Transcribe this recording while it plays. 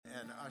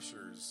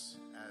ushers,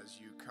 as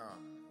you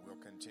come, we'll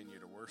continue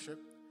to worship.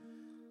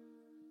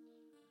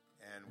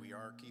 And we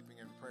are keeping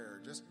in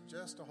prayer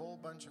just a whole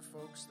bunch of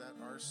folks that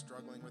are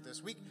struggling with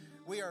this.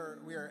 We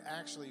are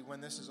actually, when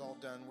this is all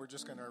done, we're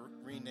just going to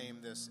rename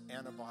this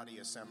Antibody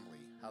Assembly.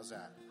 How's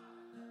that?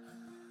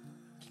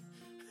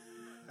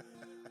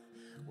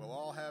 We'll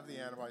all have the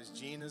antibodies.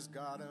 Gina's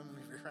got them.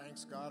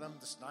 Frank's got them.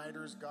 The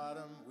Snyder's got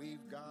them.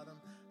 We've got them.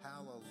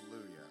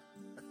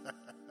 Hallelujah.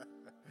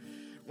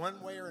 One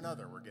way or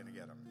another, we're going to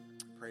get them.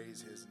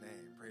 Praise his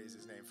name. Praise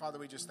his name. Father,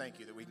 we just thank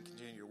you that we can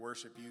continue to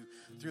worship you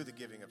through the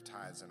giving of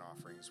tithes and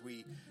offerings.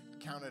 We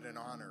count it an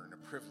honor and a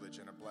privilege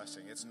and a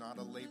blessing. It's not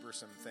a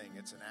laborsome thing.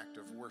 It's an act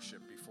of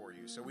worship before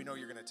you. So we know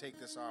you're going to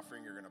take this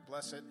offering, you're going to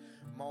bless it,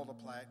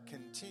 multiply it,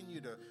 continue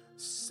to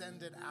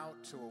send it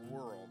out to a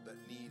world that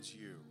needs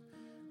you.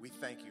 We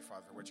thank you,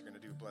 Father, for what you're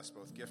going to do. Bless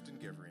both gift and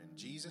giver. In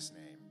Jesus'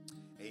 name,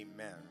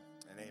 amen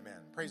and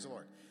amen. Praise the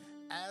Lord.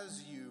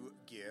 As you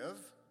give,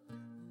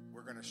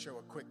 we're going to show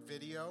a quick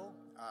video.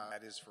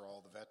 That is for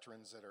all the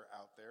veterans that are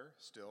out there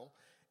still.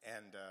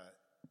 And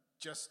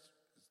just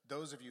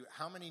those of you,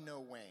 how many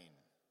know Wayne?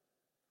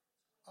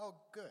 Oh,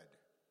 good.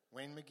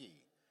 Wayne McGee.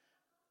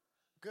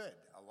 Good.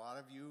 A lot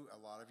of you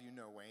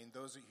know Wayne.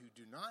 Those of you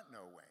who do not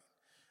know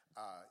Wayne,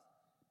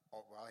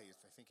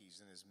 I think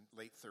he's in his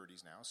late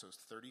 30s now, so it's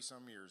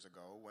 30-some years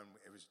ago, when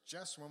it was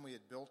just when we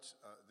had built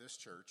this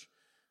church,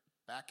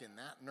 back in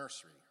that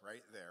nursery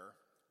right there.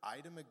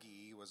 Ida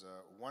McGee was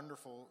a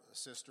wonderful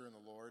sister in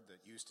the Lord that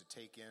used to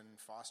take in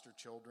foster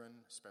children,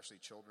 especially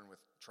children with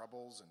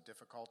troubles and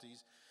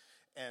difficulties,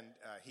 and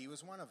he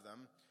was one of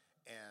them.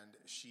 And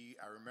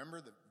I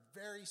remember the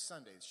very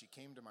Sunday she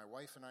came to my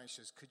wife and I.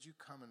 She says, "Could you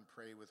come and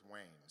pray with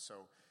Wayne?"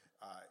 So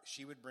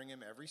she would bring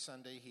him every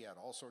Sunday. He had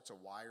all sorts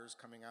of wires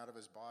coming out of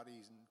his body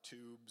and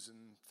tubes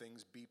and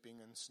things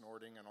beeping and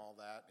snorting and all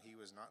that. He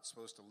was not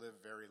supposed to live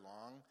very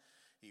long.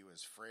 He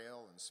was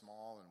frail and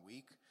small and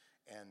weak.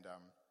 And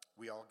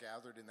we all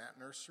gathered in that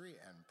nursery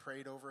and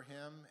prayed over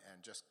him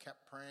and just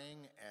kept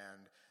praying.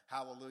 And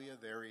hallelujah,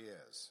 there he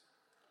is.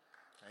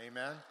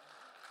 Amen.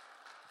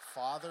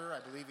 Father, I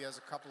believe he has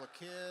a couple of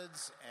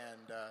kids,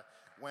 and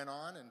went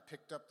on and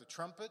picked up the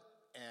trumpet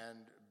and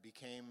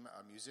became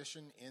a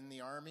musician in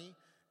the Army,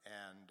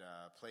 and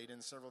played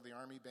in several of the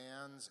Army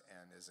bands,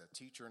 and is a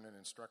teacher and an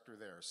instructor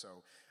there.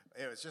 So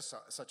it was just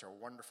such a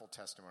wonderful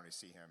testimony to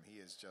see him. He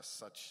is just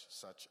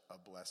such a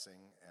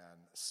blessing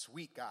and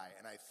sweet guy.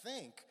 And I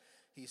think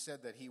he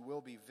said that he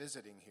will be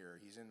visiting here.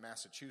 He's in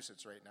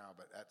Massachusetts right now,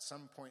 but at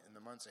some point in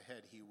the months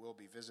ahead, he will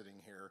be visiting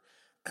here.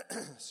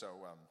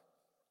 So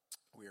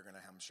we are going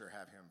to, I'm sure,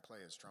 have him play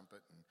his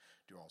trumpet and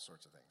do all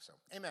sorts of things. So,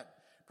 amen.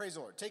 Praise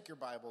the Lord. Take your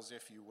Bibles,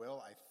 if you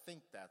will. I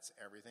think that's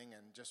everything.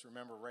 And just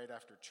remember, right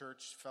after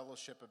church,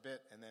 fellowship a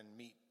bit, and then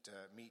meet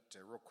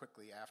real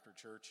quickly after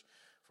church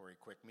for a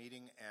quick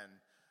meeting. And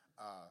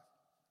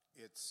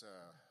it's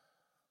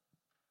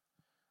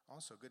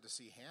also good to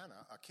see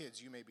Hannah.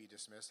 Kids, you may be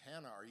dismissed.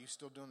 Hannah, are you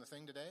still doing the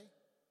thing today?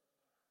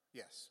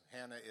 Yes.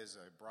 Hannah is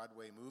a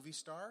Broadway movie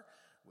star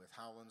with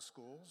Howland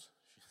Schools.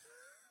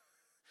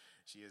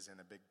 She is in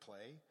a big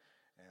play,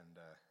 and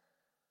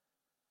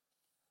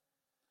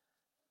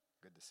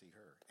good to see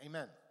her.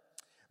 Amen.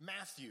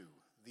 Matthew,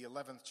 the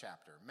 11th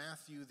chapter.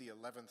 Matthew, the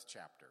 11th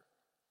chapter.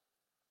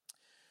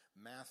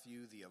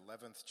 Matthew, the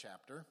 11th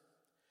chapter.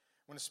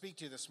 I want to speak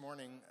to you this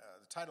morning.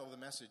 The title of the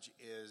message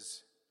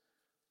is,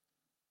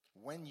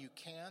 When You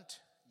Can't,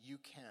 You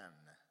Can.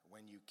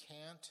 When You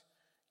Can't,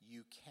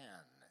 You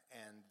Can.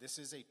 And this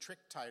is a trick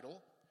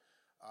title.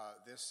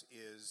 This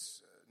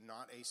is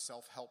not a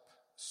self-help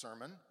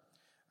sermon.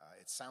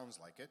 It sounds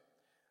like it.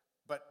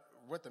 But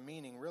what the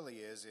meaning really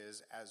is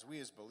as we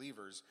as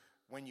believers,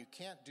 when you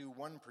can't do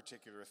one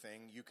particular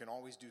thing, you can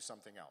always do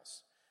something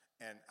else.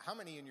 And how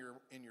many in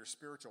your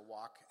spiritual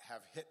walk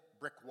have hit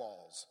brick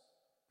walls?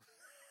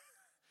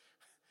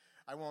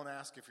 I won't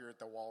ask if you're at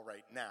the wall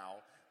right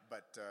now,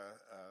 but,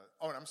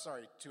 and I'm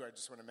sorry, too, I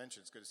just want to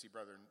mention, it's good to see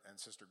Brother and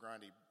Sister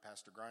Grandi.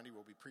 Pastor Grandi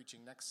will be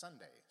preaching next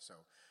Sunday, so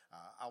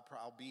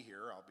I'll be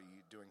here. I'll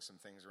be doing some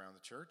things around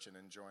the church and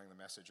enjoying the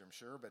message, I'm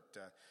sure, but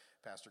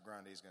Pastor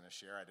Grandi is going to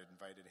share. I'd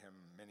invited him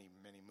many,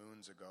 many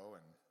moons ago,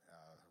 and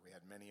we had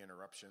many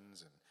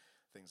interruptions and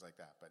things like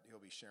that, but he'll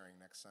be sharing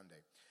next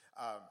Sunday.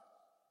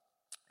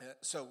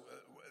 So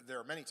there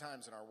are many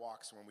times in our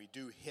walks when we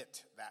do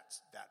hit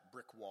that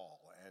brick wall,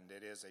 and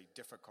it is a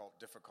difficult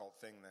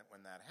thing that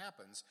when that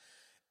happens.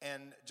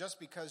 And just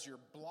because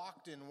you're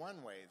blocked in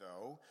one way,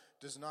 though,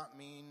 does not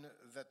mean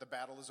that the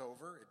battle is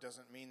over. It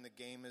doesn't mean the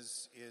game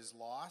is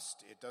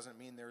lost. It doesn't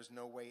mean there's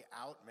no way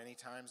out. Many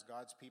times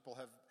God's people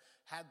have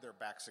had their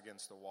backs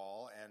against the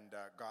wall, and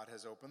God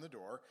has opened the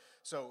door.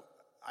 So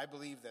I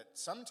believe that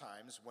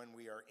sometimes when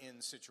we are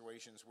in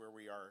situations where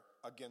we are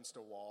against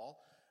a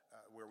wall,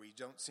 where we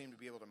don't seem to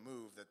be able to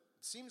move, that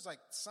seems like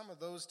some of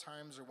those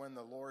times are when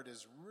the Lord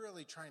is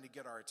really trying to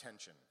get our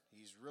attention.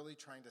 He's really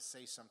trying to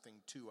say something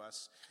to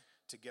us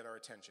to get our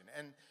attention.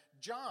 And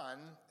John,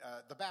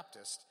 the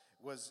Baptist,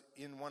 was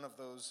in one of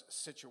those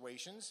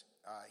situations.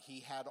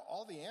 He had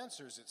all the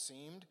answers, it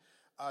seemed,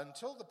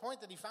 until the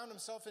point that he found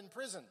himself in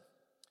prison.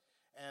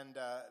 And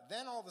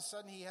then all of a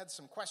sudden he had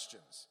some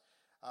questions.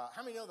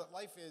 How many know that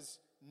life is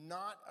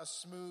not a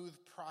smooth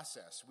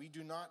process? We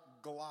do not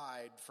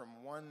glide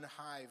from one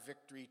high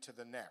victory to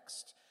the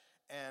next.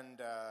 And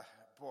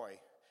boy,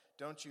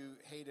 don't you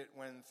hate it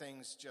when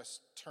things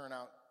just turn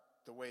out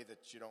the way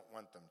that you don't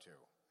want them to?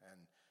 And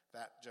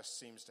that just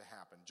seems to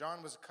happen.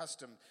 John was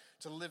accustomed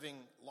to living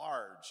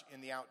large in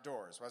the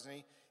outdoors,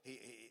 wasn't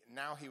he?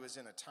 Now he was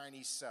in a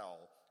tiny cell,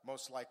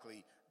 most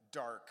likely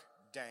dark,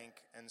 dank,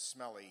 and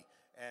smelly.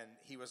 And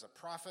he was a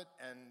prophet,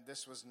 and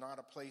this was not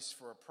a place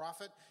for a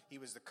prophet. He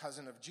was the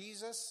cousin of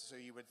Jesus, so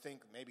you would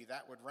think maybe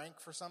that would rank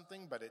for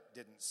something, but it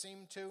didn't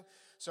seem to.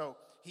 So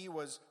he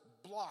was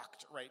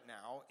blocked right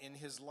now in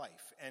his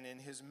life and in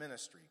his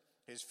ministry.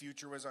 His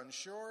future was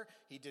unsure.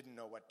 He didn't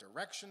know what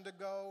direction to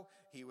go.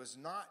 He was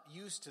not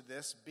used to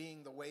this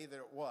being the way that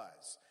it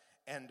was.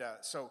 And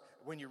so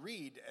when you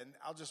read, and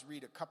I'll just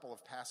read a couple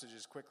of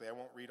passages quickly. I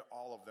won't read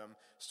all of them,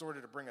 sort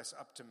of to bring us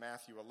up to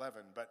Matthew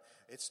 11. But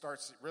it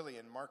starts really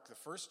in Mark, the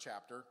first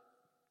chapter,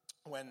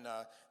 when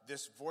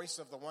this voice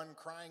of the one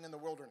crying in the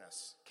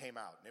wilderness came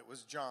out. And it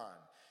was John.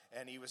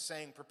 And he was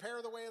saying,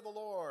 prepare the way of the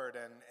Lord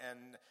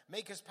and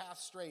make his path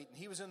straight. And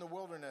he was in the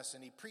wilderness,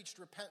 and he preached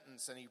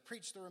repentance, and he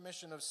preached the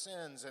remission of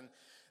sins. And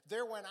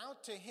there went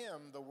out to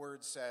him, the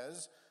word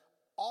says,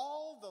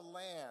 all the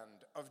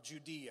land of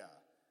Judea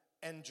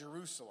and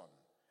Jerusalem,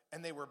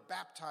 and they were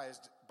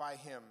baptized by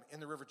him in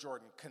the river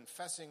Jordan,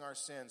 confessing our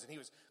sins. And he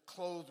was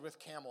clothed with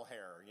camel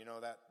hair, you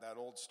know, that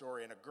old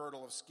story, and a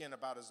girdle of skin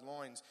about his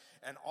loins,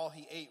 and all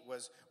he ate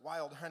was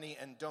wild honey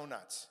and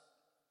donuts.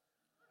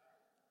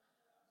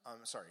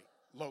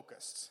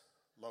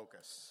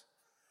 Locusts.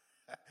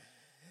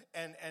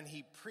 And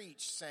he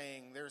preached,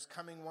 saying, there's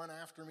coming one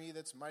after me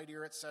that's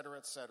mightier, etc.,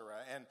 etc.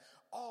 And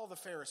all the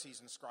Pharisees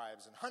and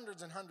scribes and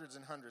hundreds,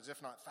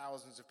 if not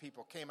thousands of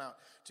people came out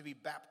to be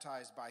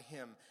baptized by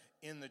him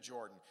in the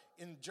Jordan.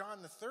 In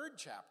John, the third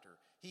chapter,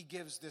 he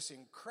gives this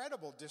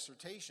incredible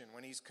dissertation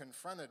when he's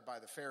confronted by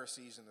the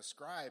Pharisees and the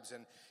scribes.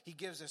 And he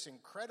gives this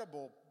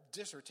incredible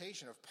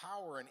dissertation of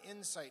power and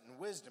insight and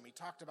wisdom. He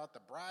talked about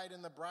the bride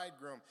and the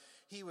bridegroom.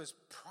 He was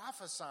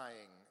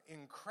prophesying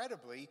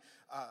incredibly,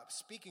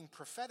 speaking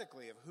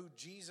prophetically of who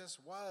Jesus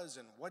was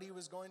and what he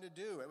was going to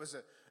do. It was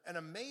an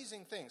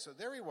amazing thing. So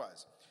there he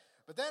was.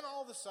 But then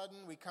all of a sudden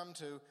we come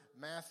to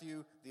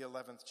Matthew, the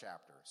 11th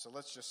chapter. So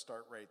let's just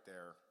start right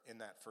there in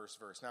that first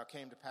verse. Now it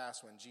came to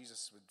pass when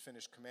Jesus would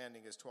finish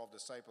commanding his 12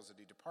 disciples that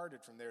he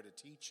departed from there to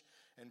teach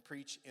and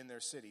preach in their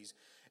cities.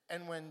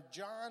 And when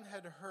John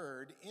had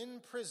heard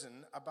in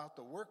prison about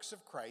the works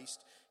of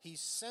Christ, he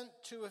sent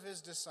two of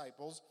his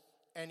disciples,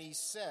 and he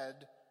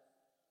said,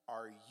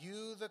 are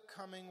you the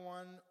coming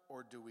one,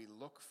 or do we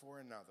look for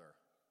another?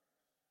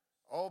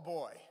 Oh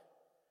boy.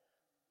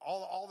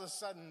 All of a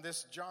sudden,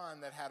 this John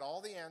that had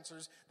all the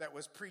answers, that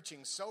was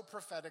preaching so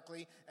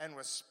prophetically and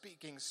was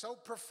speaking so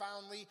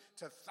profoundly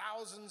to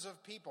thousands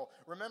of people.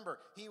 Remember,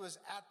 he was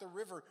at the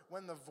river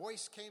when the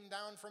voice came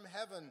down from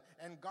heaven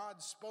and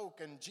God spoke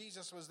and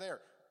Jesus was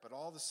there. But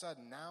all of a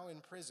sudden, now in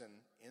prison,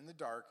 in the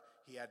dark,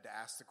 he had to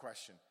ask the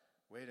question,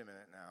 wait a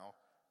minute now,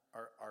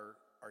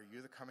 are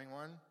you the coming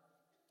one?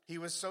 He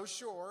was so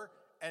sure,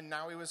 and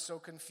now he was so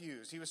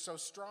confused. He was so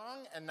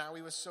strong, and now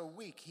he was so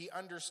weak. He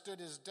understood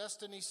his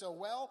destiny so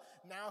well,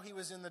 now he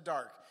was in the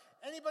dark.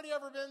 Anybody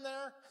ever been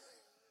there?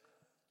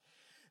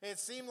 It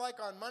seemed like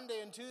on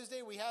Monday and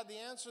Tuesday we had the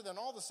answer, then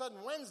all of a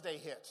sudden Wednesday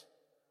hit.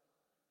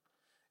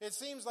 It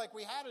seems like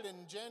we had it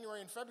in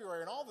January and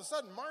February, and all of a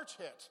sudden March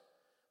hit.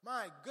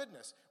 My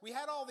goodness. We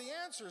had all the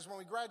answers when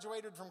we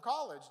graduated from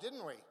college,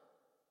 didn't we?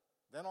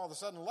 Then all of a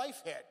sudden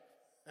life hit.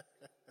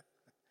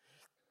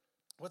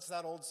 What's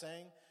that old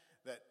saying?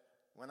 That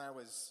when I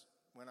was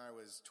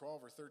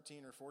 12 or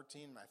 13 or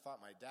 14, I thought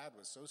my dad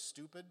was so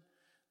stupid.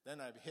 Then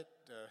I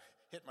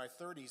hit my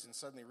 30s and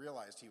suddenly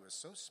realized he was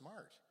so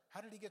smart. How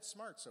did he get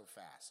smart so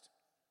fast?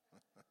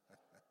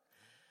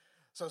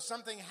 So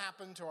something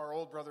happened to our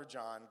old brother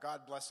John.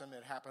 God bless him.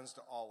 It happens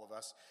to all of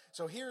us.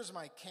 So here's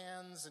my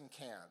cans and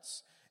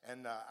can'ts.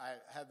 And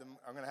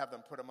I'm going to have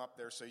them put them up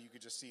there so you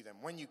could just see them.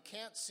 When you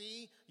can't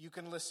see, you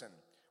can listen.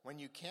 When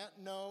you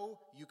can't know,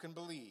 you can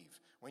believe.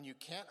 When you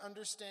can't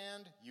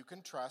understand, you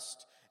can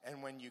trust.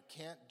 And when you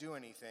can't do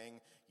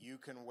anything, you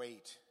can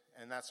wait.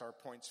 And that's our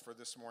points for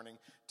this morning,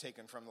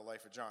 taken from the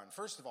life of John.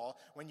 First of all,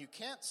 when you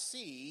can't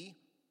see,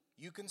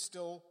 you can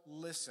still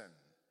listen.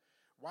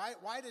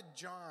 Why did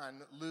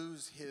John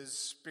lose his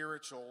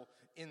spiritual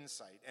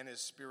insight and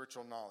his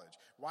spiritual knowledge?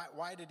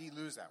 Why did he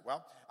lose that?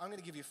 Well, I'm going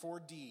to give you 4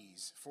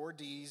 Ds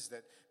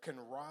that can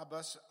rob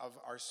us of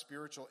our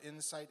spiritual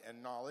insight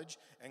and knowledge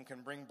and can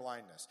bring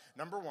blindness.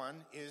 Number 1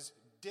 is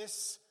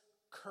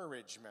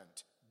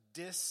discouragement.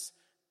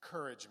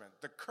 Discouragement.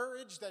 The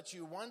courage that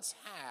you once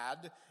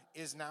had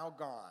is now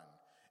gone.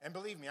 And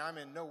believe me, I'm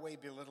in no way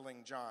belittling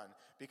John,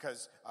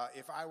 because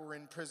if I were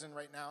in prison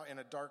right now in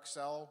a dark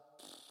cell,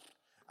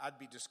 I'd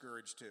be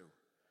discouraged too.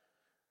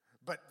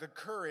 But the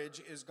courage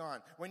is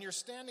gone. When you're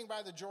standing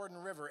by the Jordan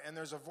River and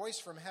there's a voice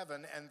from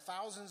heaven and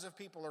thousands of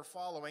people are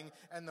following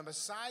and the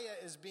Messiah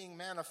is being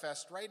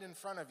manifest right in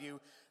front of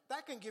you,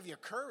 that can give you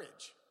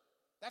courage.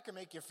 That can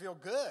make you feel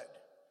good.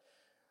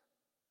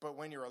 But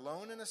when you're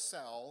alone in a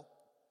cell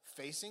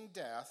facing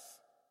death,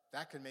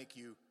 that can make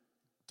you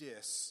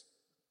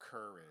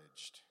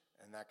discouraged.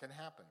 And that can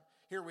happen.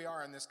 Here we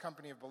are in this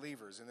company of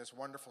believers, in this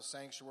wonderful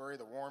sanctuary,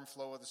 the warm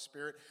flow of the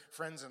Spirit,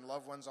 friends and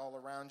loved ones all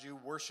around you,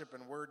 worship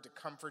and word to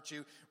comfort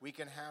you. We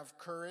can have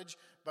courage,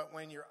 but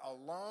when you're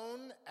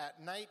alone at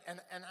night, and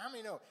how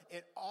many know,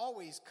 it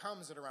always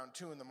comes at around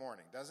 2 in the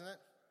morning, doesn't it?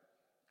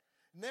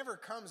 Never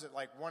comes at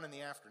like 1 in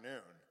the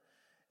afternoon.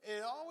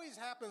 It always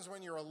happens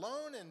when you're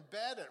alone in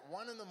bed at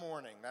 1 in the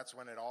morning. That's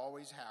when it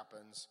always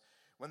happens.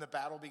 When the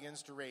battle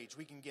begins to rage,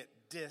 we can get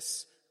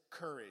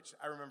discouraged.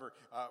 I remember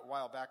a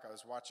while back I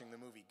was watching the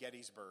movie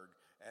Gettysburg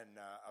and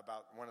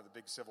about one of the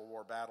big Civil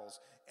War battles,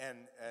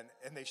 and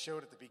they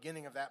showed at the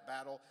beginning of that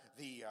battle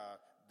the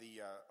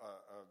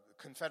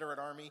Confederate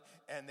Army,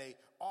 and they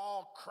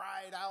all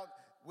cried out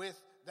with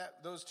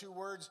those 2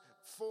 words,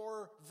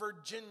 "For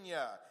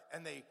Virginia,"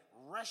 and they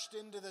rushed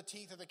into the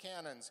teeth of the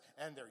cannons,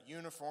 and their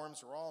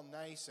uniforms were all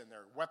nice, and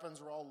their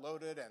weapons were all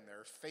loaded, and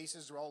their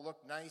faces were all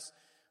looked nice.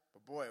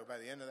 But boy, by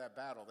the end of that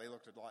battle, they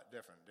looked a lot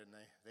different, didn't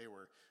they? They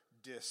were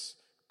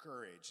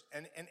discouraged.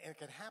 And it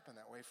can happen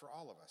that way for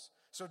all of us.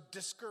 So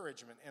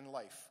discouragement in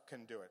life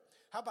can do it.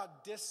 How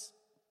about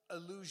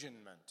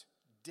disillusionment?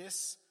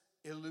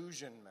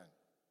 Disillusionment.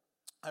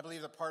 I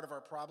believe that part of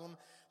our problem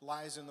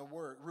lies in the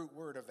root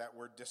word of that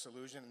word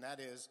disillusion, and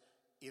that is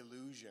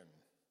illusion.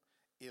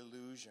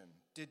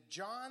 Illusion. Did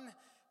John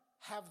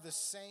have the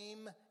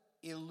same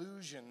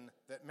illusion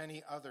that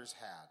many others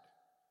had?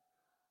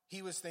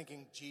 He was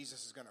thinking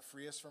Jesus is going to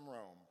free us from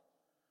Rome.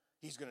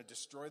 He's going to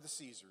destroy the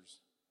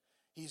Caesars.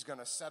 He's going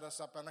to set us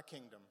up on a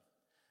kingdom.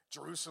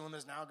 Jerusalem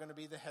is now going to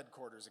be the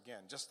headquarters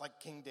again, just like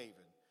King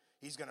David.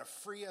 He's going to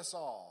free us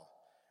all.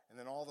 And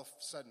then all of a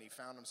sudden he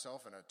found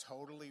himself in a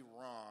totally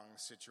wrong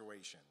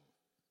situation.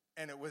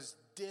 And it was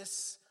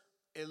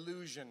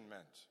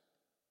disillusionment.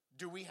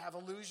 Do we have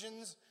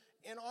illusions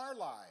in our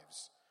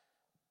lives?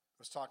 I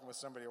was talking with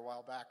somebody a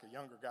while back, a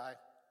younger guy,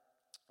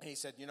 and he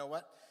said, "You know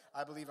what?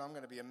 I believe I'm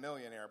going to be a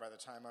millionaire by the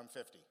time I'm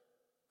 50.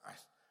 I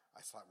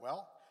thought,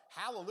 well,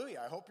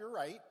 hallelujah, I hope you're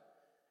right.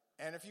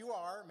 And if you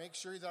are, make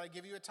sure that I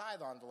give you a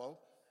tithe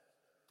envelope.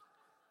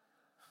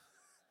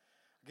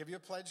 I'll give you a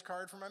pledge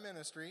card for my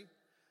ministry.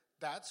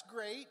 That's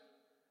great.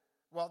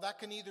 Well, that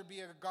can either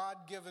be a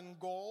God-given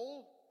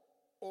goal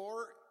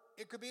or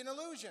it could be an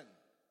illusion.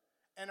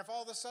 And if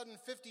all of a sudden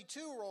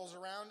 52 rolls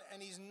around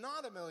and he's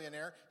not a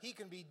millionaire, he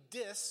can be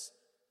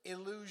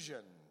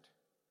disillusioned.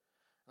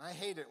 And I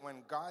hate it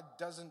when God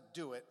doesn't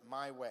do it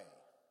my way.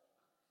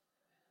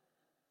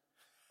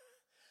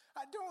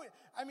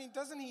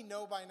 Doesn't he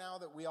know by now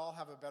that we all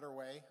have a better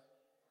way?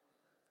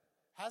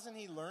 Hasn't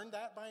he learned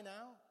that by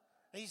now?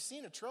 He's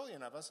seen a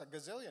trillion of us, a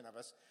gazillion of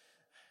us.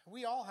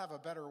 We all have a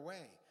better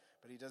way,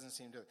 but he doesn't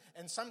seem to.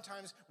 And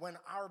sometimes when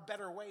our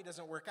better way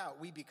doesn't work out,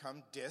 we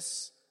become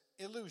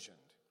disillusioned.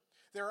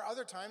 There are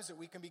other times that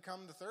we can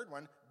become, the third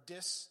one,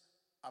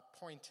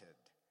 disappointed.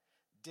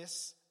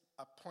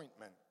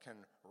 Disappointment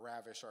can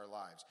ravish our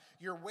lives.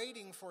 You're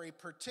waiting for a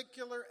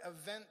particular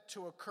event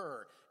to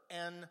occur,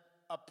 an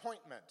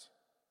appointment,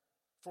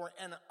 for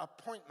an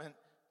appointment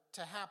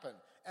to happen.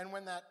 And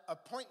when that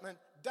appointment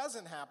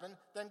doesn't happen,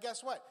 then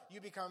guess what? You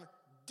become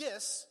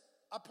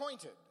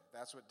disappointed.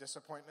 That's what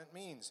disappointment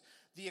means.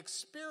 The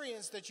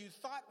experience that you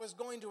thought was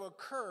going to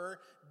occur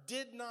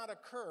did not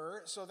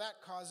occur, so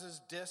that causes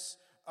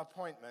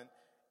disappointment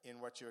in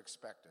what you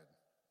expected.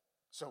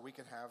 So we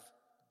can have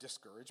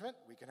discouragement,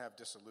 we can have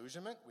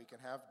disillusionment, we can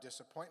have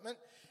disappointment.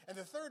 And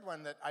the third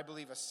one that I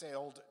believe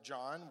assailed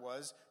John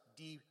was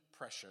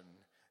depression.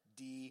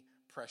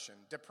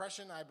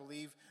 Depression, I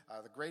believe,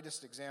 the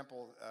greatest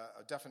example,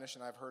 a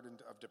definition I've heard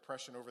of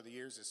depression over the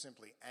years is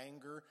simply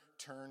anger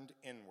turned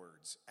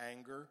inwards.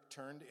 Anger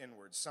turned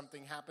inwards.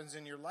 Something happens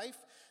in your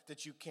life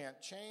that you can't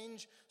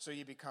change, so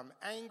you become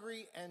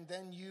angry and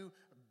then you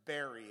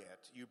bury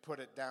it. You put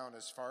it down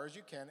as far as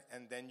you can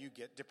and then you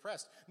get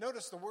depressed.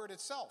 Notice the word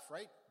itself,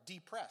 right?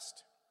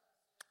 Depressed.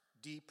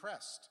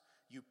 Depressed.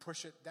 You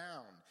push it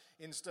down.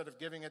 Instead of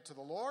giving it to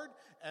the Lord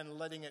and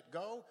letting it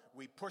go,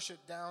 we push it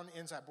down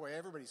inside. Boy,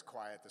 everybody's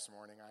quiet this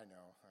morning. I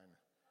know.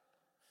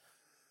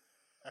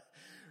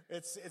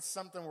 It's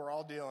something we're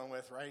all dealing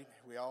with, right?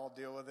 We all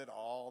deal with it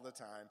all the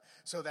time.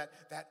 So that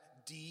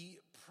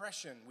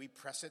depression, we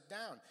press it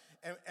down.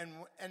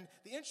 And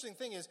the interesting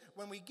thing is,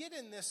 when we get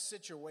in this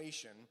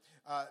situation,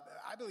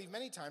 I believe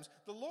many times,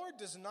 the Lord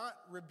does not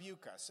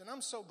rebuke us. And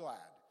I'm so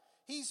glad.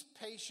 He's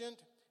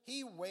patient.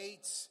 He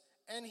waits.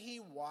 And he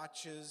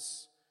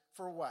watches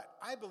for what?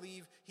 I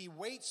believe he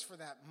waits for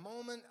that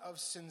moment of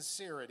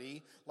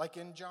sincerity, like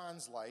in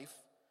John's life,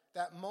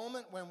 that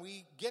moment when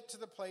we get to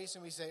the place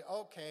and we say,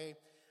 okay,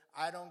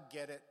 I don't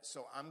get it,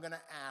 so I'm going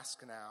to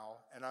ask now,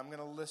 and I'm going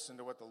to listen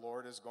to what the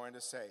Lord is going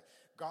to say.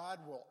 God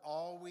will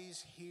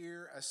always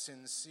hear a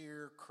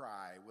sincere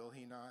cry, will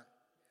he not?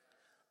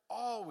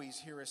 always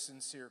hear a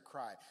sincere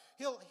cry.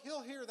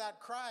 He'll hear that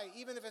cry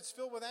even if it's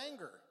filled with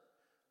anger.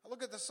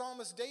 Look at the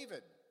psalmist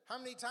David. How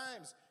many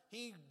times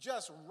he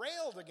just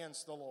railed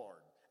against the Lord,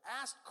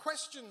 asked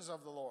questions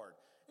of the Lord.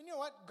 And you know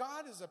what?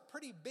 God is a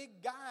pretty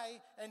big guy,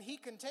 and he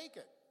can take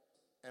it.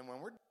 And when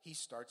he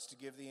starts to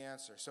give the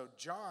answer. So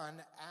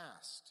John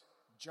asked.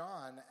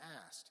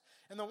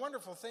 And the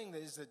wonderful thing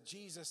is that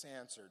Jesus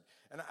answered.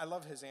 And I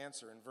love his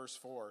answer in verse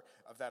 4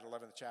 of that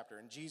 11th chapter.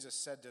 And Jesus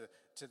said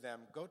to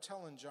them, go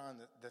tell in John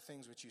the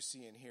things which you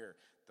see and hear.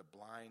 The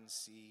blind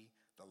see,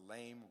 the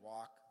lame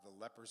walk,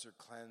 the lepers are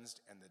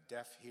cleansed, and the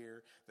deaf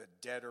hear. The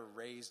dead are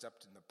raised up,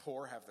 and the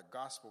poor have the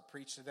gospel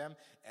preached to them.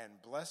 And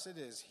blessed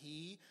is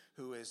he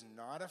who is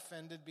not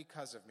offended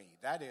because of me.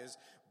 That is,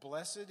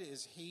 blessed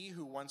is he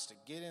who wants to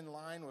get in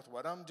line with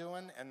what I'm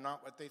doing and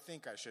not what they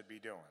think I should be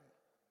doing.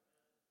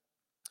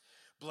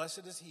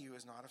 Blessed is he who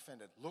is not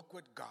offended. Look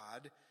what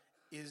God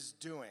is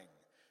doing.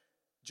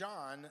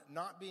 John,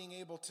 not being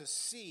able to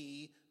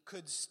see,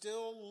 could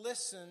still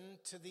listen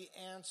to the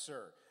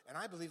answer. And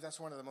I believe that's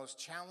one of the most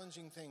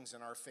challenging things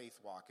in our faith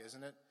walk,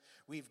 isn't it?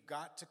 We've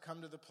got to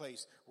come to the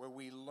place where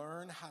we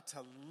learn how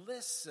to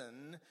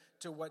listen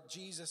to what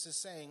Jesus is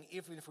saying,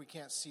 even if we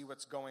can't see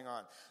what's going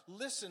on.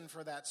 Listen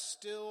for that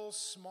still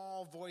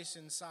small voice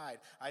inside.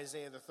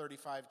 Isaiah the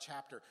 35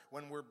 chapter,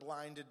 when we're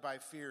blinded by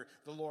fear,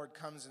 the Lord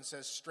comes and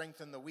says,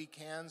 strengthen the weak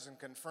hands and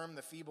confirm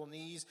the feeble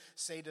knees.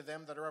 Say to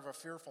them that are of a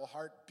fearful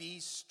heart, be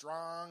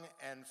strong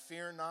and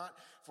fear not.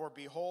 For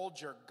behold,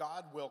 your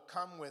God will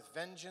come with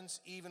vengeance,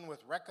 even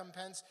with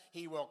recompense.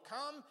 He will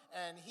come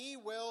and he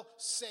will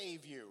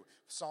save you.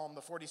 Psalm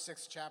the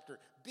 46th chapter,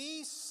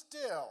 be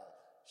still,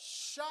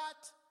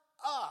 shut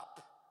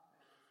up.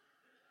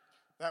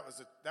 That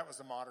was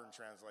the modern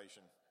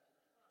translation.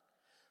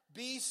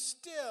 Be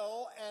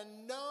still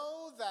and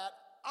know that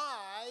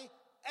I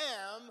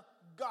am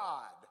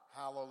God.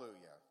 Hallelujah.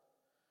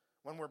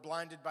 When we're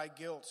blinded by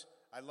guilt,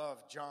 I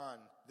love John,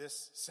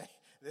 this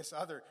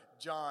other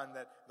John,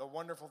 that the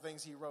wonderful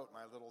things he wrote.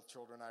 My little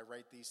children, I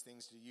write these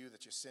things to you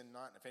that you sin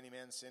not. And if any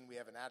man sin, we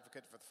have an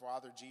advocate for the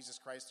Father, Jesus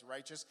Christ the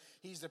righteous.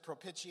 He's the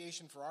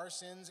propitiation for our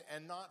sins,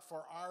 and not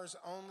for ours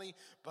only,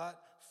 but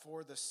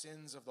for the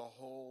sins of the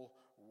whole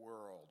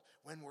world.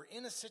 When we're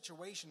in a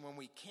situation when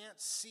we can't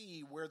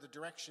see where the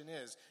direction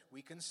is,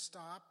 we can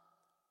stop,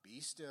 be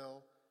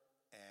still,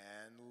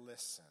 and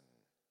listen.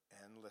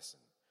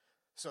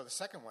 So the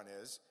second one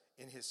is,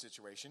 in his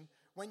situation,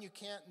 when you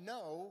can't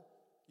know,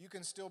 you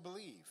can still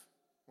believe.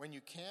 When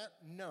you can't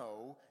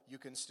know, you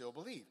can still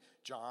believe.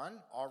 John,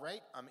 all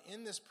right, I'm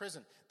in this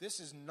prison. This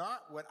is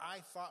not what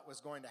I thought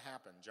was going to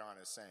happen, John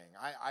is saying.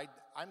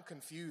 I'm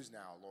confused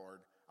now,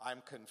 Lord.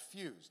 I'm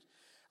confused.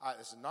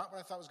 This is not what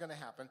I thought was going to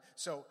happen.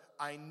 So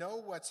I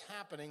know what's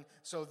happening.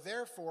 So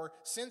therefore,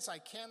 since I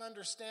can't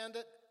understand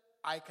it,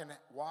 I can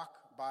walk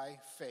by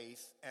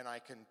faith and I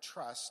can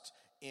trust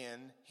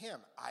in him.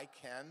 I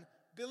can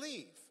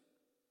believe.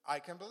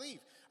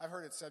 I've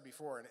heard it said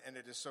before, and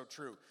it is so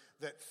true,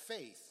 that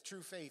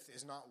true faith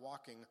is not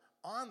walking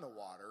on the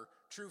water.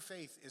 True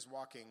faith is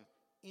walking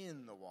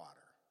in the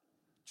water.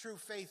 True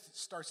faith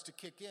starts to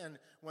kick in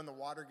when the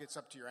water gets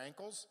up to your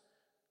ankles,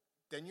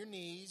 then your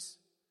knees,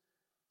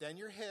 then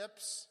your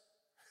hips,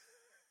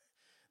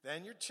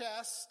 then your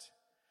chest,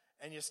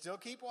 and you still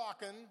keep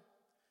walking,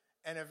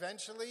 and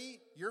eventually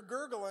you're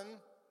gurgling,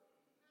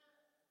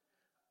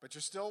 but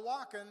you're still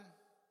walking.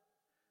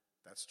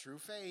 That's true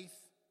faith.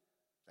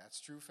 That's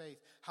true faith.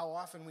 How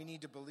often we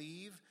need to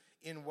believe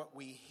in what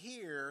we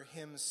hear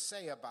him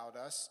say about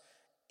us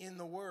in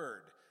the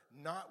Word.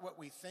 Not what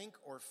we think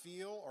or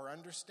feel or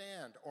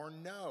understand or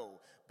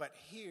know, but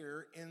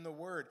hear in the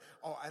Word.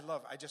 Oh,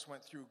 I just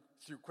went through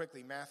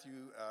quickly Matthew,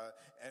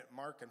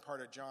 Mark, and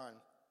part of John.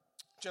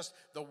 Just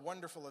the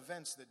wonderful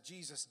events that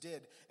Jesus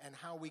did and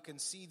how we can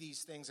see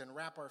these things and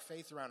wrap our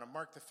faith around them.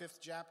 Mark the 5th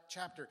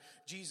chapter,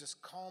 Jesus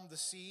calmed the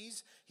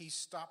seas, he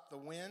stopped the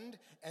wind,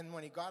 and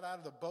when he got out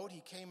of the boat, he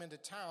came into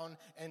town,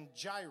 and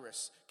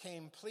Jairus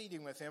came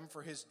pleading with him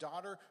for his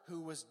daughter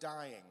who was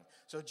dying.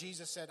 So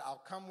Jesus said,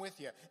 I'll come with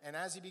you. And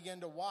as he began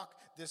to walk,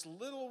 this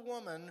little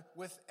woman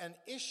with an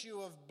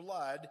issue of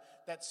blood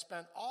that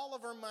spent all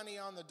of her money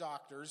on the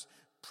doctors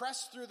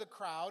pressed through the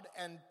crowd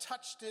and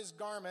touched his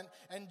garment,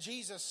 and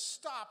Jesus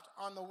stopped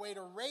on the way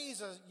to raise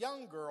a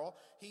young girl.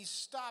 He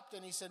stopped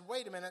and he said,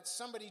 wait a minute,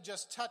 somebody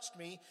just touched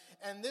me.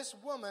 And this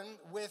woman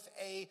with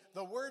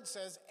the word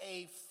says,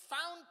 a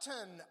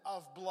fountain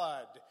of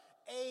blood.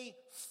 A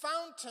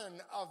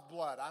fountain of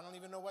blood. I don't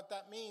even know what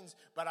that means,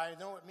 but I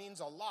know it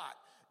means a lot.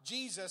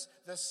 Jesus,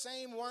 the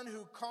same one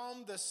who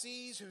calmed the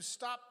seas, who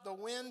stopped the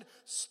wind,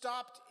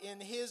 stopped in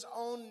his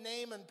own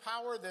name and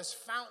power this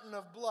fountain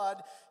of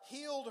blood,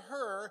 healed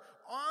her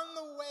on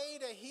the way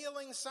to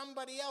healing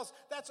somebody else.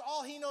 That's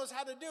all he knows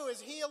how to do, is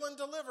heal and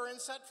deliver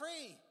and set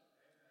free.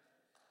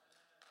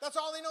 That's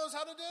all he knows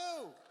how to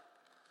do.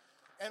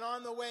 And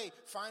on the way,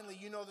 finally,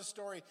 you know the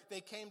story,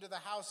 they came to the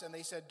house and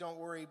they said, don't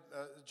worry,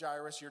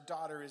 Jairus, your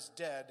daughter is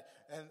dead.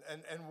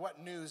 and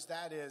what news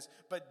that is.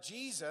 But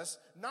Jesus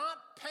not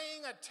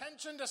paying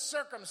attention to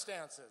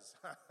circumstances.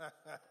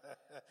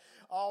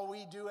 All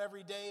we do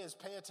every day is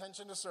pay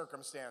attention to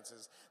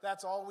circumstances.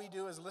 That's all we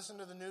do is listen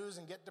to the news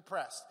and get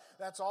depressed.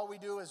 That's all we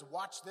do is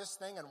watch this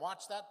thing and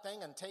watch that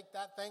thing and take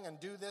that thing and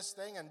do this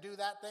thing and do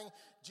that thing.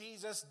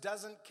 Jesus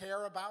doesn't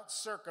care about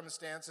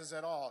circumstances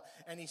at all.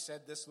 And he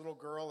said, this little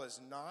girl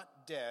is not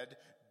dead.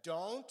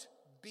 Don't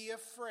be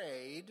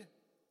afraid.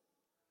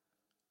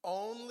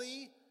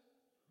 Only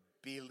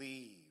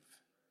believe.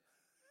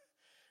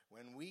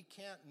 When we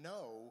can't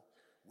know,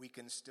 we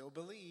can still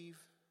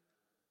believe.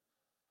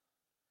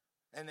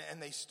 And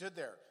they stood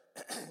there.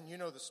 You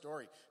know the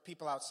story.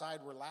 People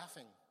outside were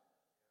laughing.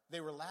 They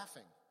were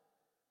laughing.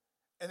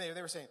 And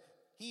they were saying,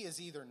 he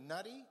is either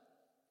nutty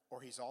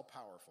or he's all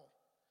powerful.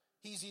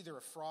 He's either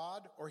a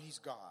fraud or he's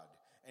God.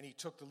 And he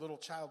took the little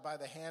child by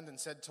the hand and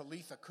said,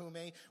 Talitha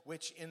kume,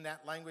 which in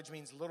that language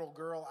means, little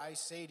girl, I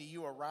say to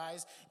you,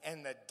 arise.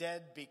 And the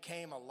dead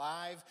became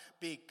alive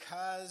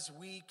because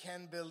we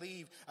can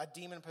believe. A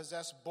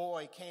demon-possessed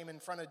boy came in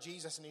front of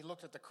Jesus and he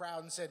looked at the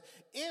crowd and said,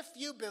 if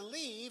you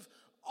believe,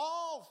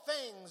 all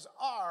things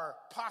are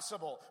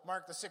possible.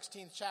 Mark the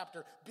 16th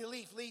chapter.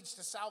 Belief leads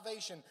to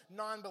salvation.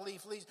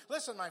 Non-belief leads.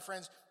 Listen, my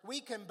friends,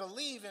 we can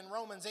believe in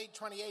Romans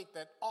 8:28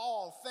 that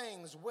all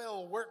things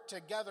will work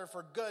together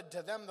for good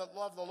to them that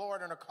love the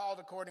Lord and are called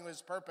according to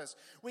his purpose.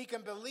 We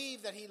can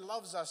believe that he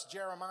loves us,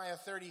 Jeremiah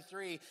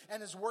 33,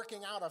 and is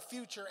working out a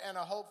future and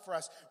a hope for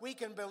us. We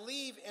can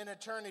believe in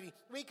eternity.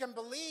 We can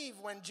believe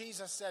when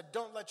Jesus said,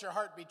 don't let your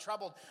heart be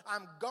troubled.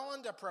 I'm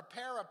going to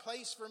prepare a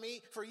place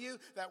for you,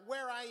 that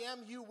where I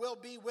am, you will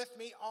be with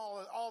me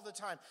all the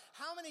time.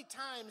 How many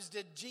times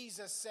did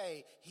Jesus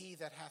say, he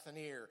that hath an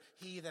ear,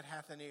 he that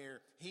hath an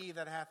ear, he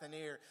that hath an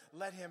ear,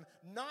 let him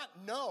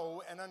not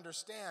know and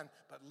understand,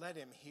 but let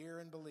him hear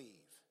and believe.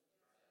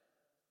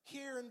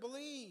 Hear and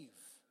believe.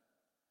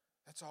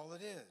 That's all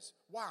it is.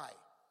 Why?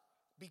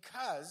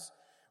 Because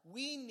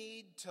we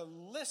need to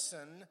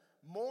listen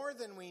more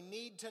than we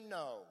need to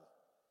know.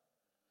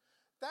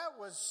 That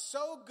was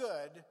so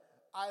good.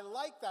 I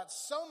like that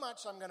so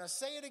much, I'm going to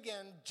say it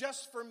again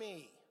just for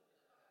me.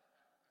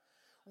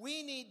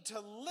 We need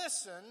to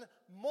listen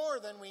more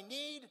than we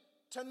need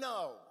to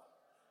know.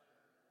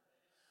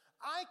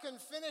 I can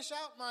finish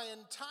out my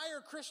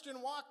entire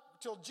Christian walk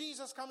till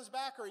Jesus comes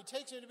back or he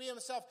takes me to be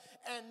himself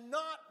and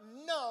not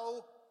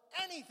know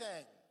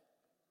anything.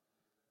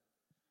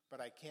 But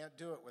I can't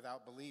do it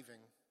without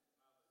believing.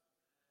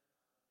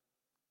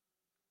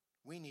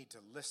 We need to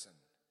listen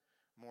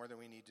more than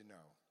we need to know.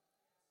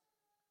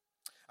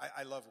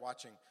 I love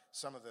watching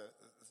some of the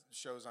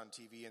shows on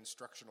TV,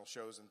 instructional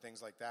shows and things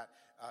like that.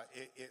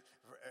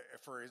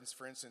 For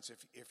instance,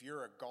 if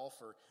you're a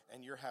golfer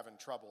and you're having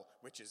trouble,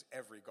 which is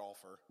every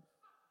golfer,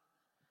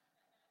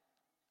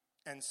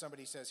 and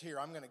somebody says, here,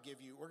 we're going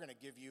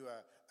to give you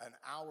an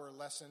hour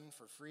lesson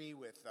for free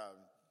with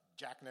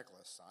Jack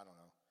Nicklaus, I don't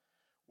know,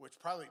 which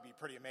probably be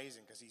pretty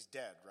amazing because he's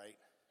dead, right?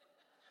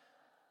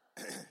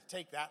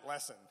 Take that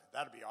lesson.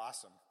 That'd be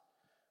awesome.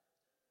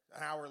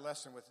 An hour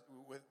lesson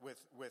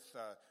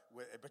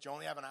but you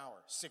only have an hour,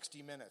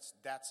 60 minutes.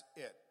 That's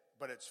it.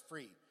 But it's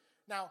free.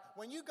 Now,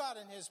 when you got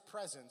in his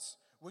presence,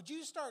 would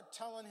you start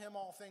telling him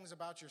all things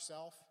about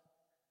yourself?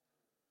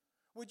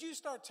 Would you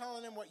start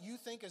telling him what you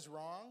think is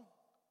wrong?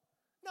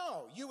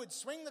 No, you would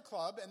swing the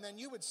club and then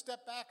you would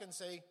step back and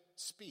say,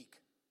 speak.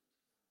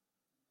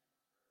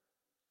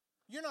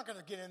 You're not going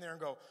to get in there and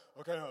go,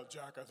 okay,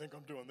 Jack, I think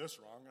I'm doing this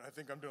wrong, and I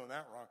think I'm doing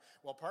that wrong.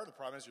 Well, part of the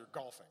problem is you're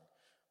golfing.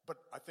 But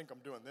I think I'm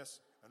doing this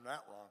and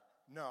that wrong.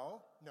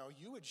 No,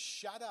 you would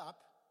shut up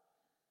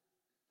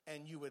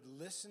and you would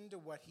listen to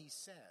what he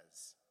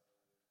says.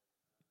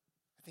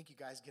 I think you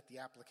guys get the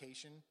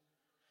application.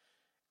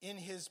 In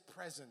his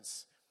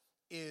presence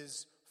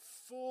is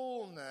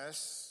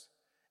fullness,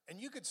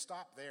 and you could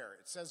stop there.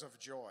 It says of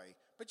joy,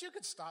 but you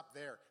could stop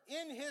there.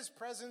 In his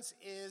presence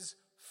is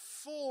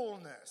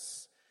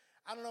fullness.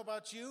 I don't know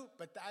about you,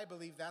 but I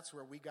believe that's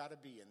where we got to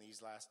be in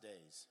these last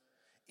days.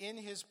 In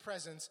his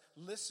presence,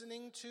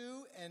 listening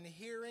to and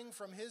hearing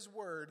from his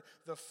word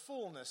the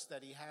fullness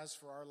that he has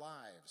for our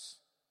lives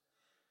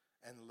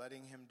and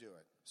letting him do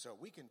it. So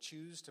we can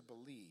choose to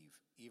believe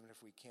even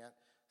if we can't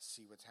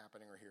see what's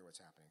happening or hear what's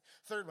happening.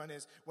 Third one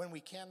is when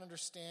we can't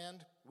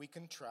understand, we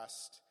can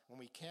trust. When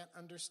we can't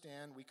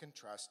understand, we can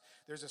trust.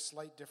 There's a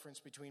slight difference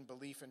between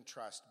belief and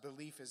trust.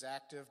 Belief is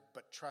active,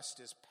 but trust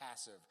is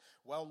passive.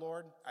 Well,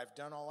 Lord, I've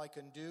done all I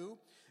can do,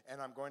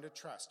 and I'm going to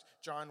trust.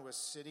 John was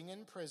sitting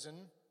in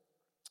prison.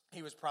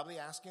 He was probably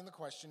asking the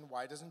question,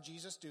 why doesn't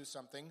Jesus do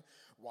something?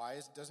 Why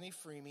doesn't he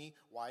free me?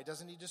 Why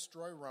doesn't he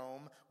destroy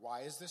Rome?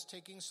 Why is this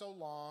taking so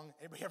long?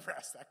 Anybody ever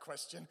ask that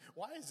question?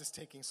 Why is this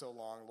taking so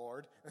long,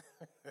 Lord?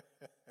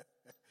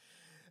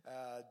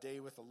 Day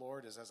with the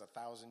Lord is as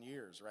 1,000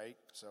 years, right?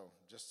 So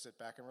just sit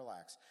back and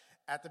relax.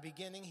 At the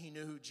beginning, he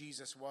knew who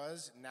Jesus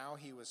was. Now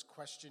he was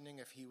questioning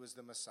if he was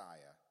the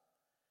Messiah.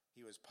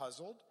 He was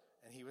puzzled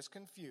and he was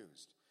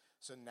confused.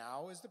 So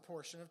now is the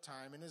portion of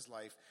time in his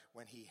life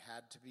when he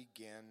had to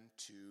begin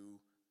to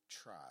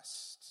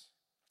trust.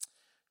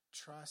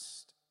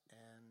 trust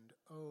and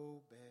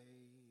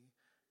obey,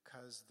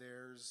 'cause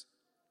there's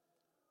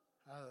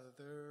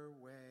other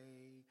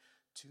way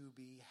to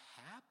be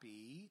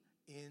happy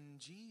in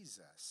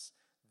Jesus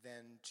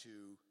than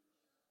to...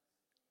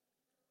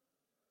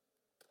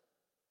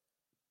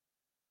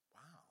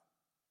 Wow.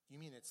 You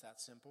mean it's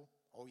that simple?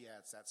 Oh yeah,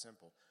 it's that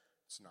simple.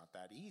 It's not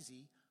that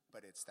easy,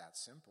 but it's that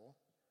simple.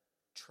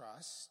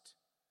 Trust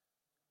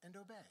and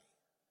obey.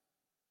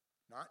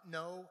 Not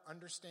know,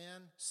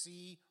 understand,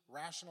 see,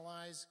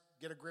 rationalize,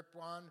 get a grip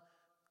on.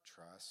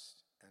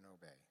 Trust and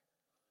obey.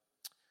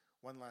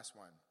 One last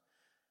one.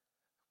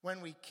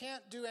 When we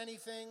can't do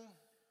anything,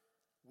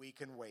 we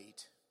can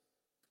wait.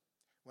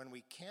 When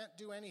we can't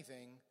do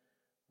anything,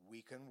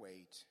 we can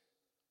wait.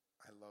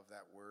 I love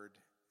that word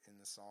in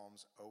the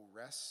Psalms. Oh,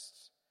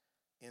 rest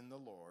in the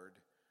Lord.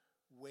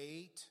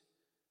 Wait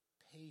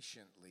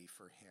patiently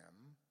for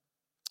him,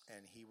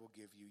 and he will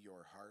give you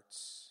your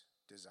heart's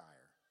desire.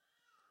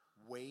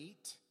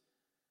 Wait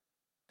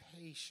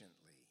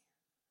patiently.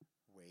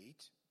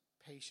 Wait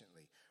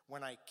patiently.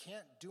 When I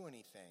can't do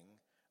anything,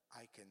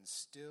 I can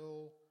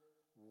still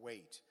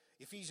wait.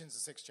 Ephesians,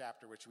 the 6th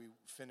chapter, which we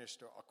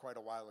finished quite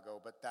a while ago,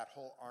 but that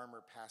whole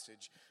armor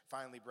passage,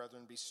 finally,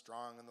 brethren, be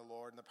strong in the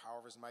Lord and the power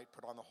of his might.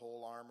 Put on the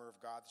whole armor of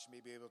God that you may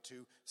be able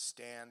to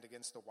stand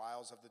against the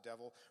wiles of the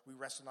devil. We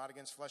wrestle not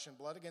against flesh and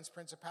blood, against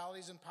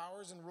principalities and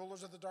powers and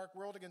rulers of the dark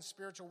world, against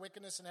spiritual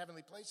wickedness in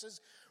heavenly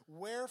places.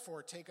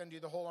 Wherefore, take unto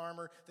you the whole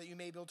armor that you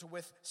may be able to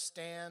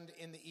withstand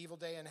in the evil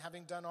day, and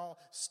having done all,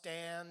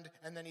 stand.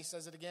 And then he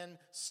says it again,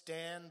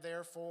 stand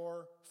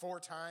therefore. 4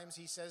 times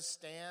he says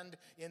stand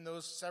in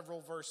those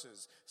several verses.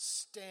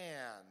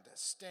 Stand,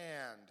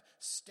 stand,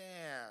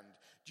 stand.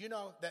 Do you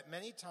know that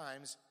many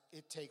times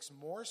it takes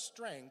more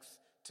strength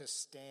to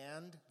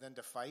stand than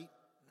to fight?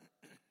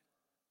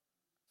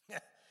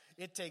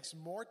 It takes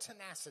more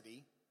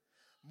tenacity,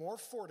 more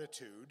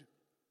fortitude,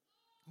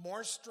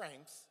 more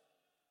strength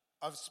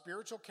of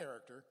spiritual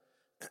character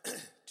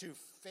to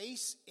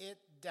face it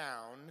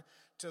down,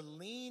 to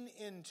lean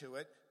into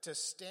it, to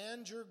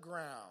stand your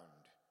ground,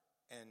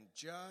 and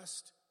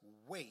just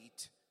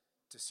wait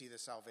to see the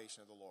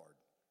salvation of the Lord.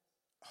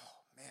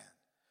 Oh,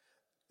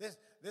 man.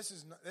 This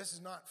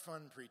is not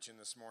fun preaching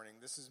this morning.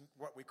 This is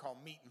what we call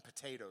meat and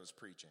potatoes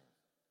preaching.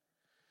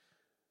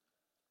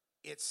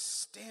 It's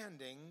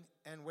standing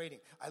and waiting.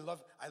 I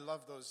love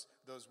those.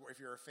 If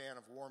you're a fan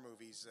of war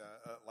movies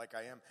like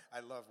I am, I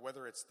love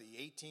whether it's the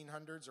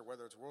 1800s or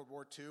whether it's World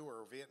War II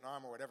or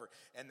Vietnam or whatever.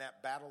 And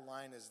that battle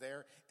line is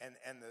there, and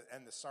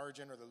the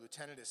sergeant or the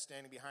lieutenant is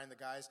standing behind the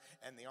guys,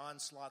 and the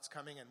onslaught's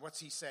coming. And what's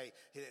he say?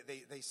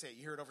 They say,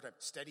 you hear it over time: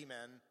 steady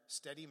men,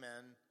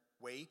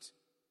 wait,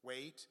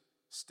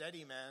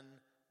 steady men,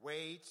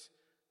 wait,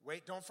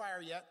 don't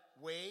fire yet,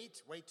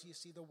 wait till you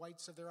see the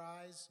whites of their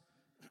eyes.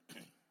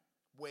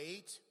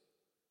 Wait,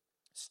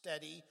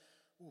 steady.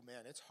 Oh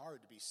man, it's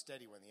hard to be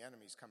steady when the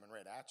enemy's coming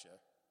right at you.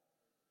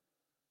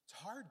 It's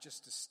hard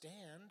just to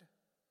stand.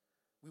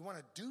 We want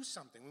to do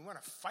something. We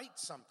want to fight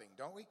something,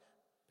 don't we?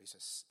 But he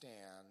says,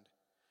 stand.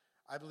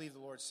 I believe the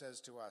Lord says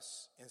to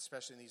us,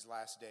 especially in these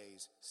last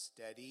days,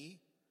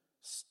 steady,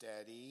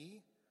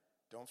 steady.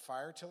 Don't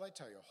fire till I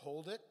tell you.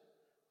 Hold it,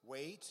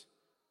 wait,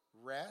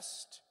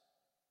 rest,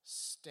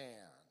 stand.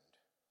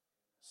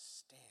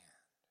 Stand.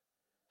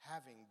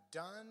 Having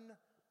done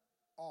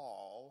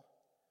all,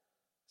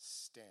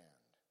 stand.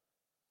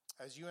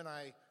 As you and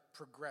I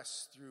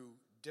progress through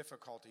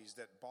difficulties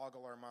that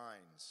boggle our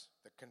minds,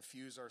 that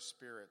confuse our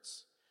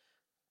spirits,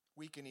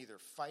 we can either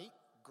fight,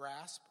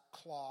 grasp,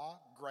 claw,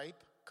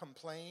 gripe,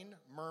 complain,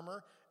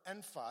 murmur,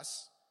 and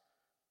fuss.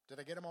 Did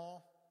I get them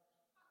all?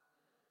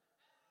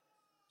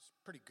 It's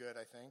pretty good,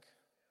 I think.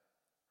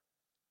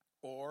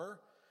 Or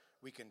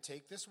we can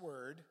take this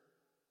word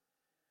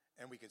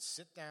and we could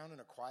sit down in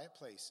a quiet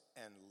place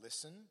and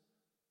listen,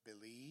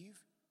 believe,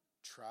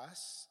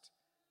 trust,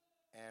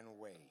 and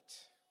wait.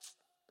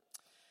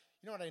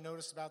 You know what I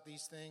noticed about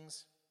these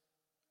things?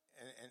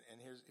 And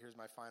here's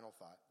my final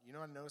thought. You know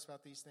what I noticed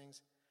about these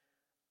things?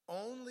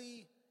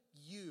 Only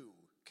you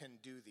can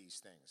do these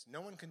things.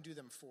 No one can do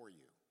them for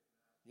you.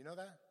 You know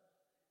that?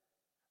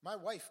 My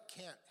wife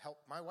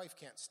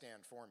can't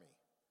stand for me.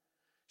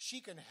 She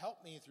can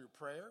help me through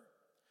prayer,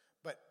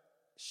 but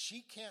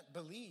she can't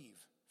believe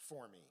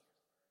for me.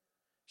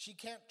 She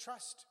can't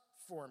trust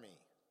for me.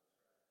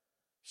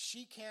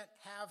 She can't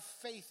have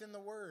faith in the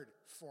word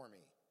for me.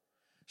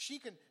 She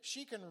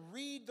can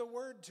read the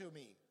word to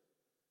me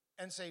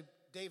and say,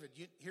 David,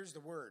 here's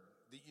the word.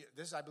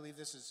 I believe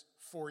this is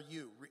for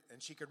you.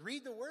 And she could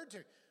read the word to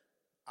me.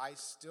 I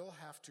still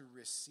have to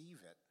receive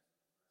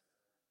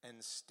it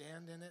and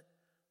stand in it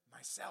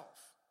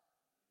myself.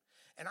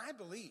 And I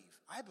believe,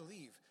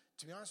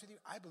 to be honest with you,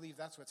 I believe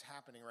that's what's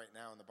happening right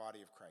now in the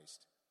body of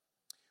Christ.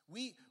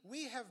 We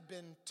have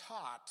been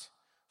taught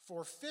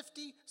for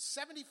 50,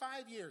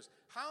 75 years.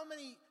 How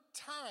many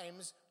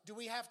times do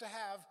we have to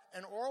have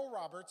an Oral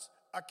Roberts,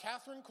 a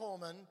Catherine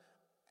Coleman,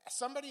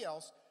 somebody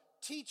else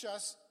teach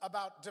us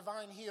about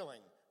divine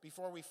healing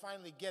before we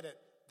finally get it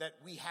that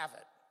we have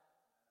it?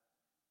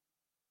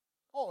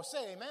 Oh,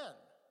 say amen.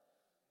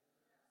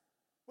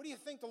 What do you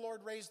think the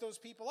Lord raised those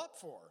people up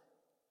for?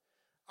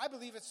 I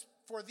believe it's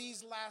for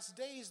these last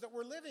days that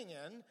we're living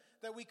in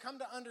that we come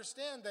to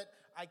understand that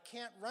I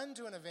can't run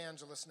to an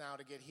evangelist now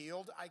to get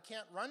healed. I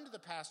can't run to the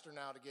pastor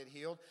now to get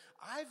healed.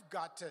 I've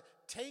got to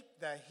take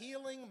the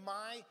healing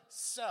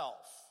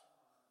myself.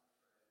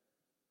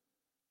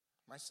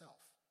 Myself.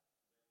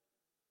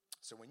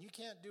 So when you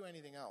can't do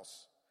anything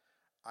else,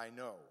 I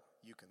know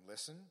you can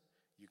listen,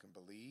 you can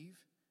believe,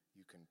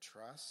 you can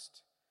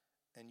trust,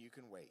 and you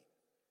can wait.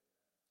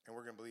 And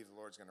we're going to believe the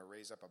Lord's going to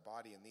raise up a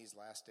body in these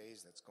last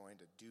days that's going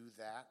to do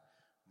that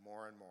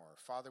more and more.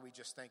 Father, we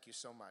just thank you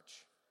so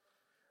much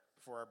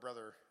for our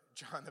brother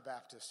John the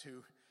Baptist,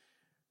 who,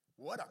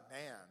 what a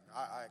man.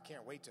 I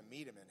can't wait to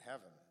meet him in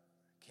heaven.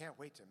 Can't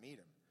wait to meet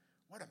him.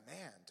 What a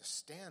man to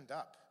stand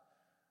up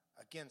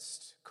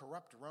against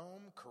corrupt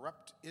Rome,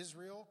 corrupt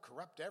Israel,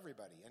 corrupt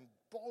everybody, and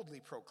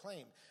boldly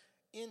proclaim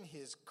in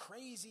his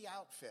crazy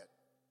outfit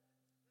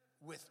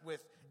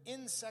with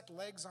insect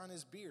legs on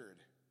his beard,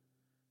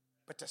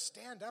 but to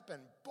stand up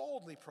and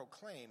boldly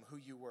proclaim who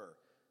you were.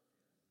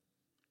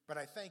 But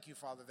I thank you,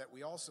 Father, that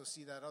we also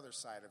see that other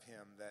side of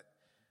him that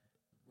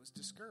was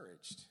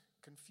discouraged,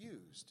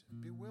 confused,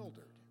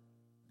 bewildered,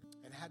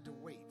 and had to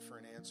wait for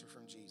an answer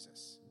from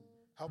Jesus.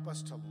 Help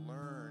us to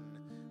learn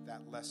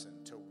that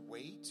lesson, to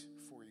wait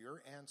for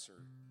your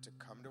answer to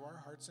come to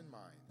our hearts and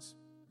minds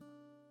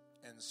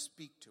and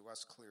speak to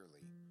us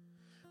clearly.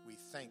 We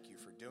thank you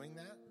for doing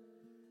that,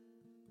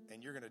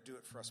 and you're going to do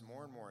it for us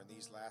more and more in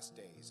these last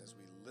days as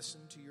we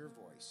listen to your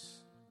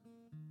voice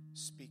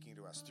speaking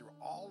to us through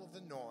all of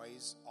the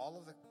noise, all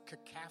of the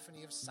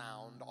cacophony of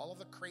sound, all of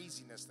the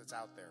craziness that's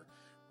out there.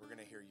 We're going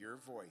to hear your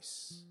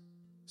voice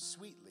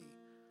sweetly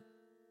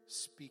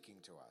speaking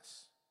to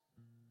us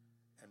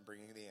and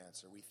bringing the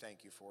answer. We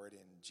thank you for it in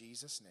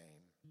Jesus'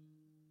 name.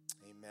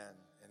 Amen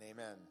and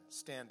amen.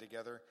 Stand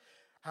together.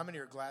 How many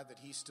are glad that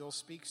he still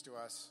speaks to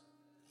us?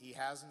 He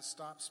hasn't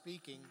stopped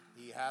speaking.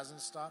 He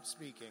hasn't stopped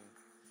speaking.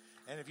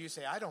 And if you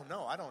say, I don't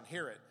know, I don't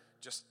hear it,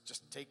 just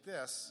take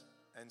this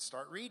and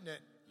start reading it.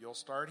 You'll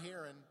start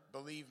hearing.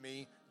 Believe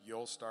me,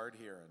 you'll start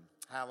hearing.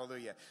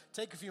 Hallelujah.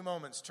 Take a few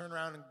moments, turn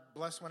around and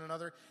bless one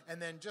another.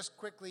 And then just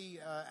quickly,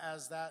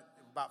 as that,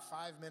 about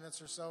 5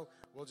 minutes or so,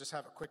 we'll just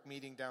have a quick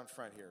meeting down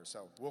front here.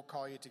 So we'll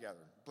call you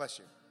together. Bless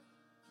you.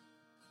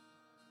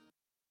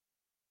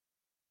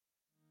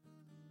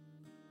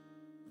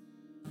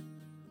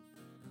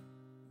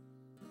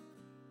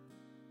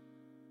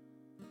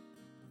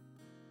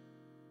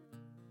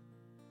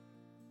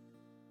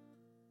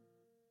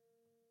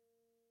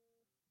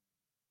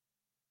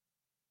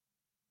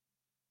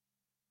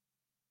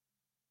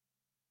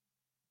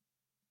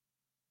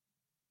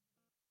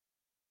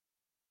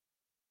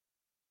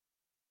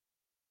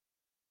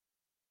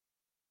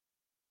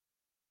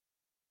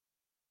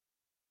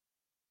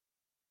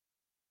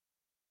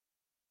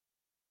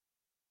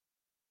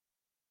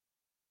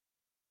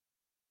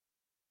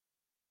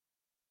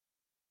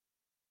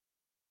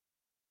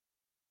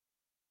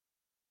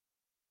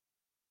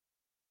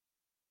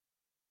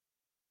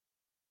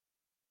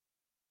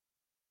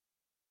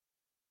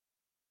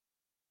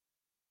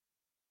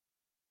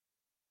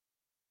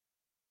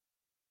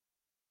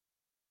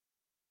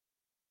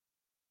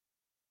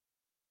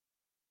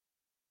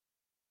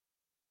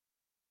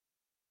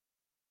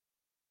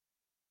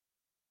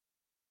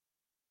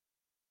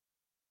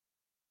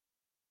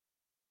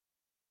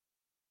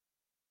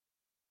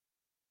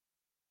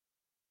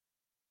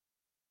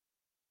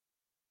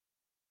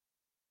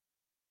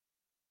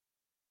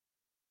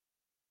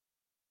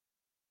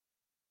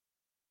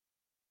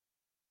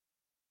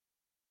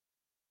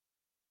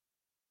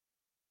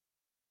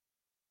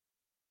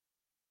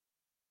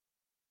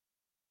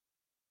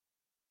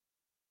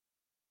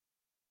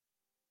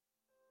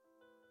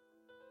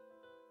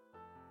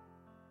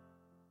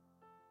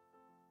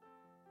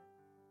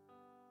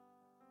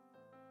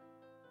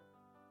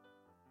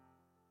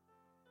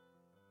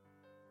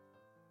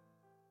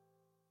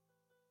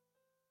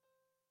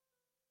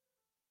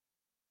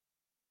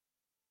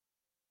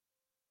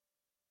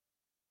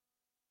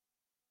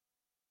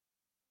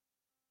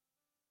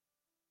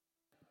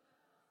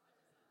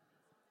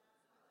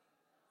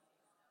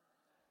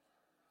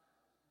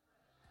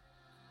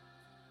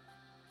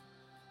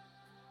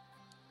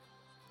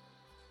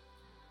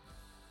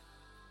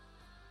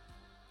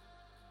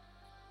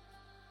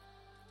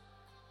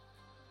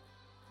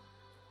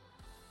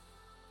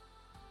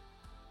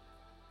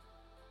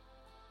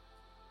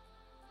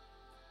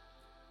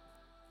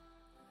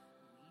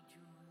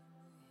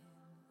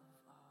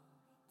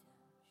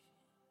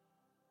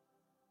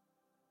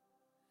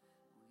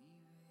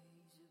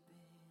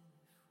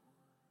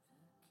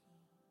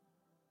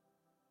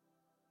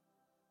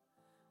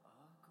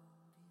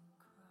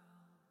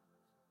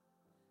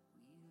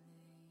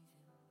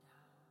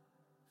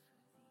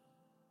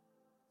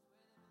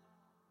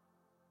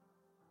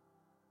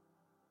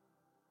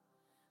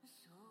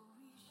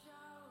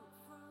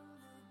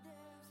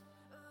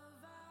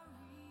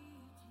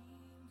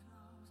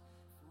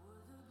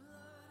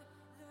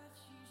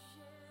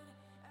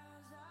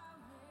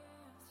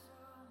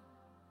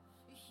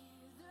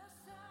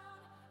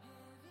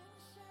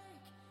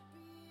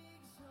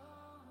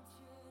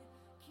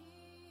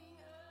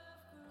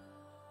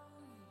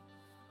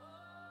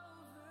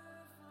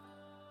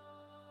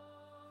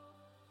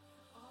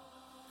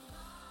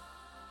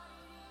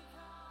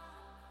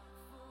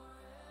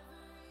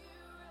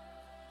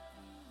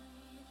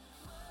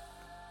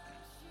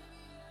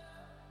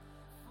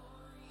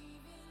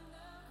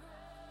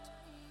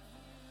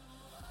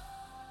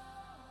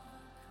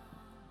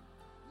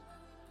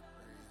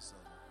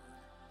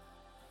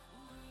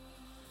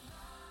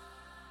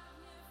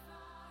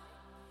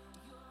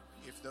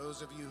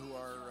 Those of you who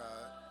are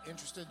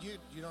interested,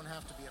 you don't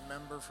have to be a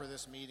member for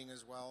this meeting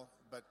as well,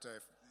 but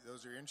if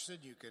those who are interested,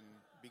 you can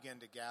begin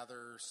to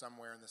gather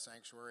somewhere in the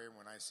sanctuary, and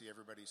when I see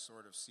everybody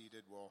sort of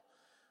seated, we'll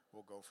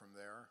go from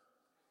there.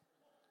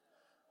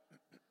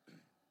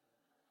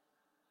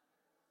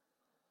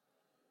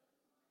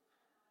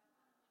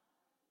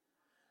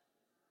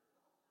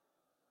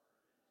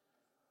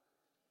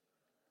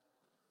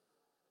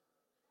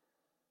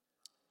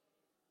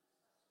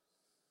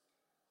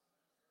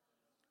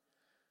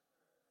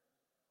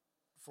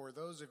 For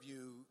those of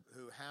you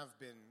who have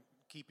been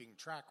keeping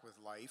track with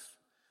life,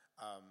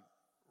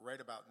 right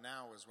about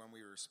now is when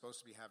we were supposed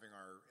to be having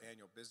our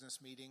annual business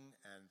meeting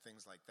and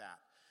things like that.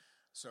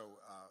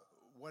 So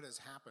what has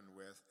happened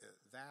with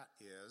that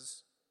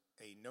is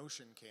a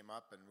notion came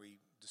up, and we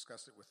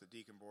discussed it with the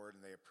deacon board,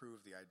 and they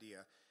approved the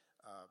idea.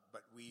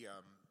 But we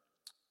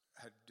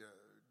had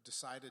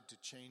decided to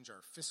change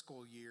our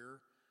fiscal year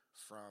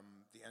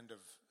from the end of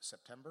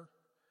September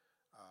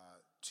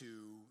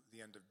to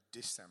the end of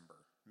December.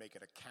 Make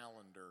it a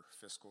calendar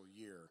fiscal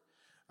year.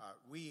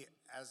 We,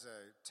 as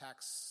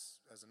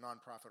a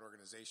nonprofit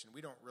organization,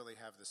 we don't really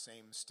have the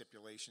same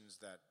stipulations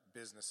that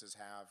businesses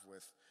have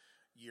with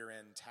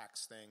year-end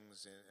tax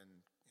things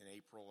in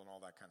April and all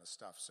that kind of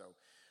stuff. So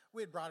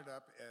we had brought it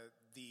up.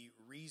 The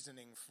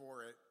reasoning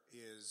for it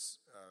is,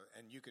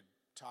 and you could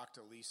talk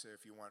to Lisa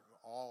if you want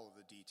all of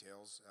the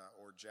details,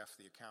 or Jeff,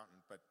 the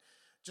accountant, but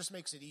just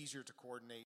makes it easier to coordinate